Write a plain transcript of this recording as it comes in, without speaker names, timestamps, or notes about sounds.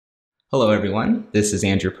Hello everyone, this is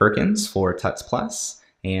Andrew Perkins for Tuts Plus,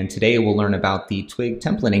 and today we'll learn about the Twig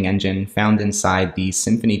templating engine found inside the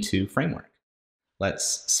Symfony 2 framework.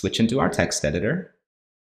 Let's switch into our text editor.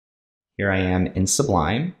 Here I am in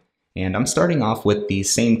Sublime, and I'm starting off with the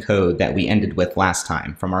same code that we ended with last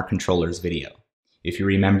time from our controllers video. If you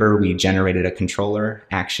remember, we generated a controller,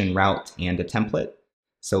 action route, and a template.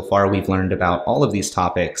 So far we've learned about all of these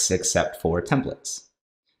topics except for templates.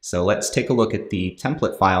 So let's take a look at the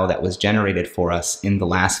template file that was generated for us in the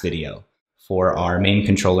last video for our main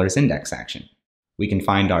controller's index action. We can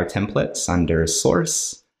find our templates under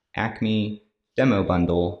Source, Acme, Demo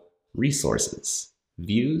Bundle, Resources,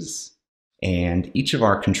 Views, and each of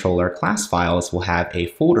our controller class files will have a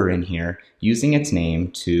folder in here using its name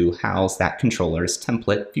to house that controller's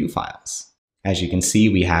template view files. As you can see,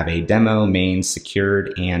 we have a demo, main,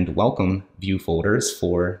 secured, and welcome view folders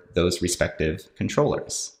for those respective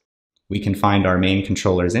controllers. We can find our main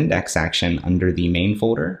controller's index action under the main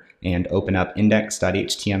folder and open up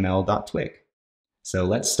index.html.twig. So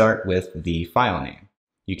let's start with the file name.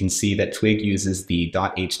 You can see that Twig uses the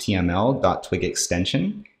 .html.twig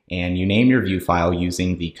extension, and you name your view file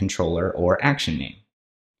using the controller or action name.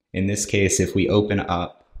 In this case, if we open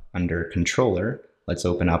up under controller, let's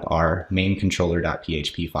open up our main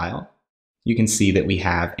controller.php file. You can see that we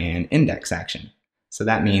have an index action. So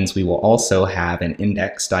that means we will also have an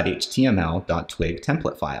index.html.twig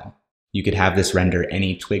template file. You could have this render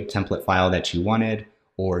any Twig template file that you wanted,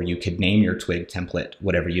 or you could name your Twig template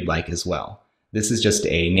whatever you'd like as well. This is just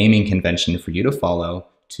a naming convention for you to follow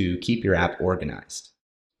to keep your app organized.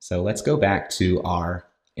 So let's go back to our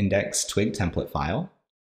index.twig template file.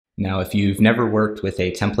 Now, if you've never worked with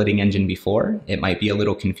a templating engine before, it might be a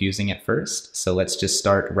little confusing at first. So let's just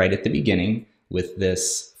start right at the beginning with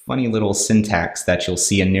this funny little syntax that you'll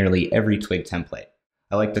see in nearly every Twig template.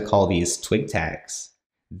 I like to call these Twig tags.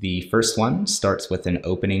 The first one starts with an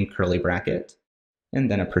opening curly bracket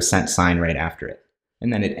and then a % right after it.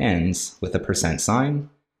 And then it ends with a %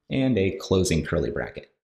 and a closing curly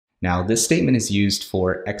bracket. Now, this statement is used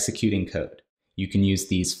for executing code. You can use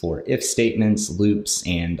these for if statements, loops,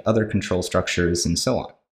 and other control structures, and so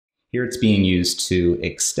on. Here it's being used to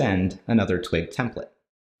extend another Twig template.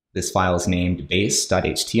 This file is named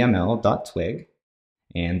base.html.twig,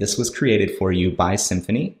 and this was created for you by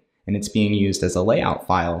Symfony, and it's being used as a layout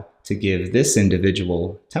file to give this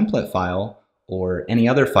individual template file, or any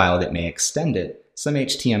other file that may extend it, some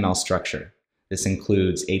HTML structure. This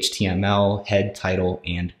includes HTML, head, title,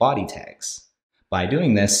 and body tags. By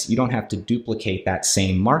doing this, you don't have to duplicate that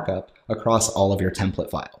same markup across all of your template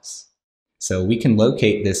files. So we can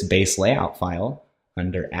locate this base layout file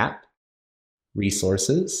under App,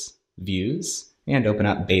 Resources, Views, and open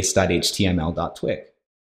up base.html.twig.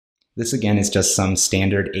 This again is just some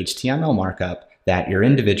standard HTML markup that your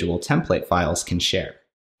individual template files can share.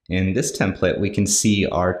 In this template, we can see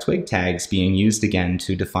our Twig tags being used again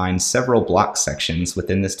to define several block sections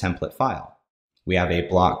within this template file. We have a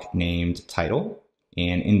block named title,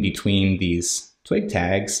 and in between these Twig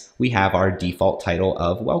tags, we have our default title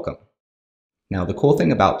of welcome. Now, the cool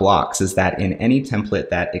thing about blocks is that in any template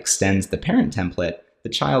that extends the parent template, the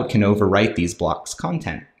child can overwrite these blocks'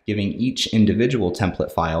 content, giving each individual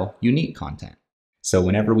template file unique content. So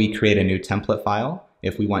whenever we create a new template file,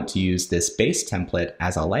 if we want to use this base template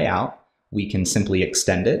as a layout, we can simply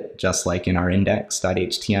extend it, just like in our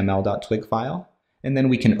index.html.twig file, and then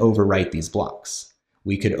we can overwrite these blocks.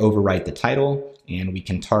 We could overwrite the title, and we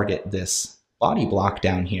can target this body block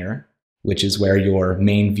down here, which is where your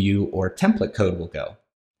main view or template code will go,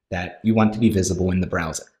 that you want to be visible in the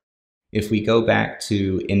browser. If we go back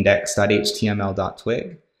to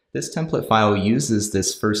index.html.twig, this template file uses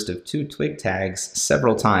this first of two Twig tags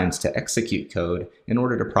several times to execute code in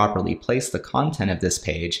order to properly place the content of this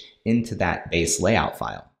page into that base layout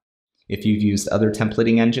file. If you've used other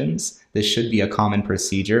templating engines, this should be a common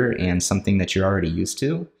procedure and something that you're already used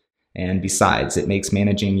to. And besides, it makes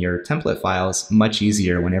managing your template files much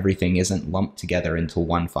easier when everything isn't lumped together into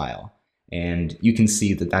one file. And you can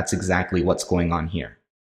see that that's exactly what's going on here.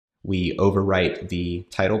 We overwrite the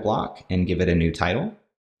title block and give it a new title.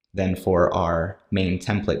 Then for our main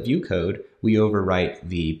template view code, we overwrite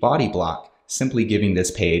the body block, simply giving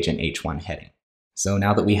this page an H1 heading. So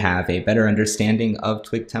now that we have a better understanding of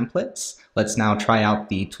Twig templates, let's now try out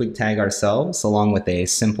the Twig tag ourselves along with a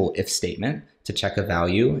simple if statement to check a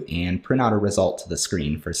value and print out a result to the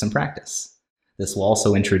screen for some practice. This will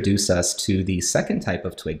also introduce us to the second type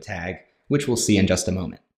of Twig tag, which we'll see in just a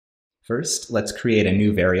moment. First, let's create a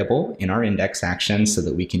new variable in our index action so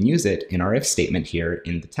that we can use it in our if statement here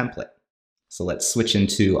in the template. So let's switch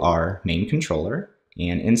into our main controller,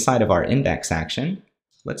 and inside of our index action,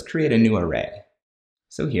 Let's create a new array.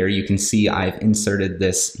 So here you can see I've inserted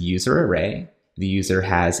this user array. The user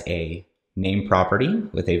has a name property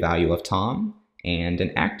with a value of Tom and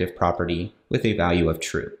an active property with a value of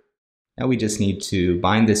true. Now we just need to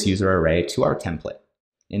bind this user array to our template.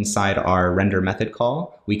 Inside our render method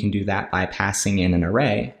call, we can do that by passing in an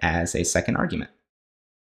array as a second argument.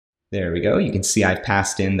 There we go. You can see I've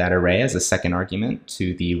passed in that array as a second argument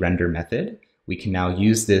to the render method. We can now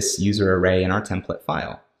use this user array in our template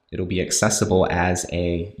file. It'll be accessible as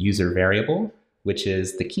a user variable, which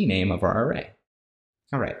is the key name of our array.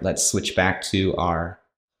 All right, let's switch back to our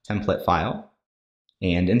template file.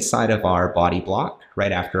 And inside of our body block,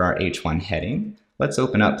 right after our h1 heading, let's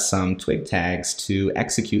open up some twig tags to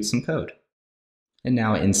execute some code. And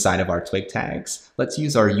now inside of our twig tags, let's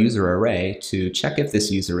use our user array to check if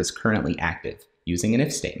this user is currently active using an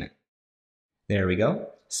if statement. There we go.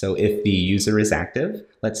 So if the user is active,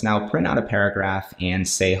 let's now print out a paragraph and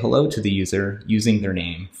say hello to the user using their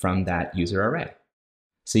name from that user array.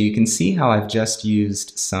 So you can see how I've just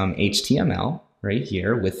used some HTML right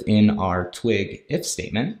here within our twig if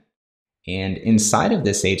statement. And inside of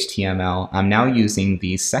this HTML, I'm now using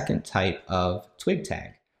the second type of twig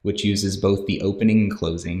tag, which uses both the opening and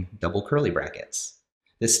closing double curly brackets.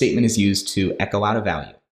 This statement is used to echo out a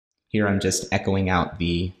value. Here I'm just echoing out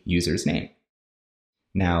the user's name.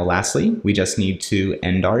 Now lastly, we just need to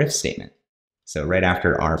end our if statement. So right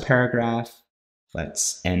after our paragraph,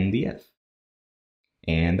 let's end the if.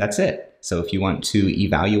 And that's it. So if you want to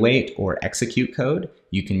evaluate or execute code,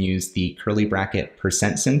 you can use the curly bracket %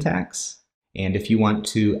 syntax. And if you want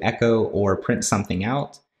to echo or print something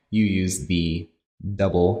out, you use the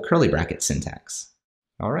double curly bracket syntax.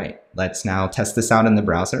 All right, let's now test this out in the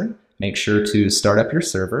browser. Make sure to start up your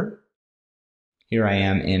server. Here I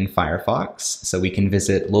am in Firefox, so we can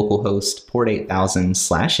visit localhost port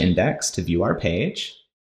 8000/index to view our page.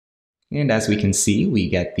 And as we can see, we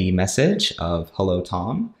get the message of hello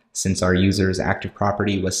Tom. Since our user's active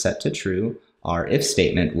property was set to true, our if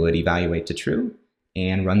statement would evaluate to true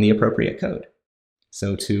and run the appropriate code.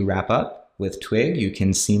 So to wrap up, with Twig, you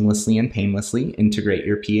can seamlessly and painlessly integrate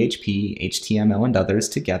your PHP, HTML, and others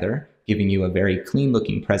together, giving you a very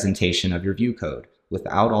clean-looking presentation of your Vue code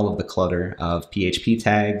without all of the clutter of PHP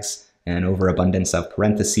tags and overabundance of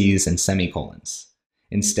parentheses and semicolons.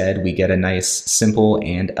 Instead, we get a nice, simple,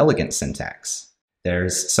 and elegant syntax.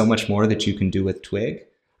 There's so much more that you can do with Twig.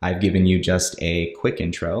 I've given you just a quick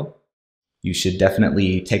intro. You should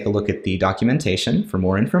definitely take a look at the documentation for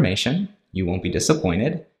more information. You won't be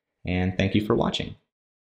disappointed. And thank you for watching.